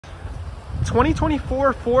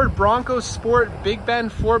2024 Ford Bronco Sport Big Bend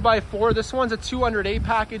 4x4. This one's a 208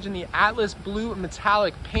 package in the Atlas blue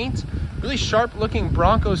metallic paint. Really sharp looking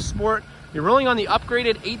Bronco Sport. You're rolling on the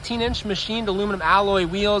upgraded 18-inch machined aluminum alloy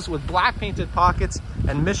wheels with black painted pockets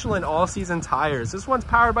and Michelin all-season tires. This one's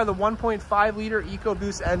powered by the 1.5 liter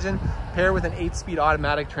EcoBoost engine paired with an 8-speed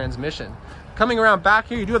automatic transmission. Coming around back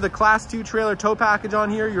here, you do have the Class 2 trailer tow package on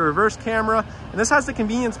here, your reverse camera, and this has the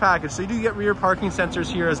convenience package, so you do get rear parking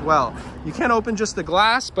sensors here as well. You can't open just the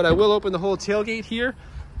glass, but I will open the whole tailgate here,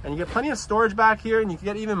 and you get plenty of storage back here, and you can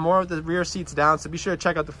get even more of the rear seats down, so be sure to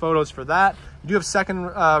check out the photos for that. You do have second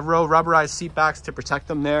row rubberized seat backs to protect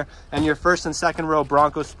them there, and your first and second row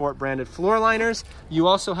Bronco Sport branded floor liners. You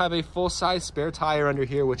also have a full-size spare tire under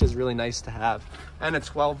here, which is really nice to have, and a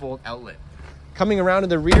 12-volt outlet. Coming around to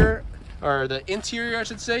the rear, or the interior, I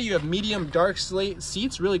should say, you have medium dark slate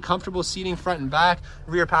seats, really comfortable seating front and back.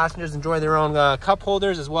 Rear passengers enjoy their own cup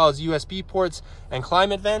holders, as well as USB ports and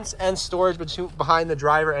climate vents, and storage behind the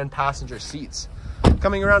driver and passenger seats.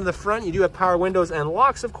 Coming around to the front, you do have power windows and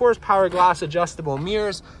locks, of course, power glass adjustable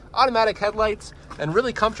mirrors, automatic headlights, and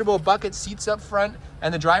really comfortable bucket seats up front,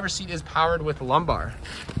 and the driver's seat is powered with lumbar.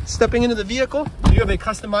 Stepping into the vehicle, you have a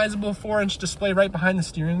customizable 4-inch display right behind the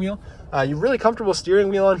steering wheel. You really comfortable steering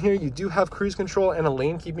wheel on here. You do have cruise control and a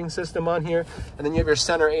lane keeping system on here. And then you have your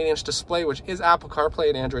center 8-inch display, which is Apple CarPlay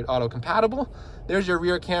and Android Auto compatible. There's your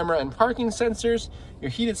rear camera and parking sensors, your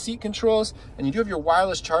heated seat controls, and you do have your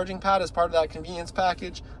wireless charging pad as part of that convenience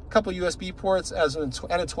package, a couple USB ports and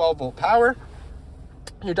a 12-volt power.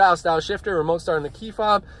 Your dial style shifter, remote start, and the key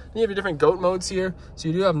fob. Then you have your different goat modes here. So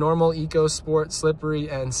you do have normal, eco, sport, slippery,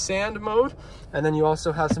 and sand mode. And then you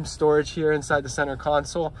also have some storage here inside the center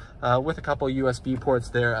console with a couple USB ports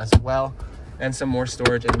there as well, and some more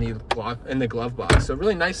storage in the glove box. So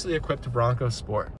really nicely equipped Bronco Sport.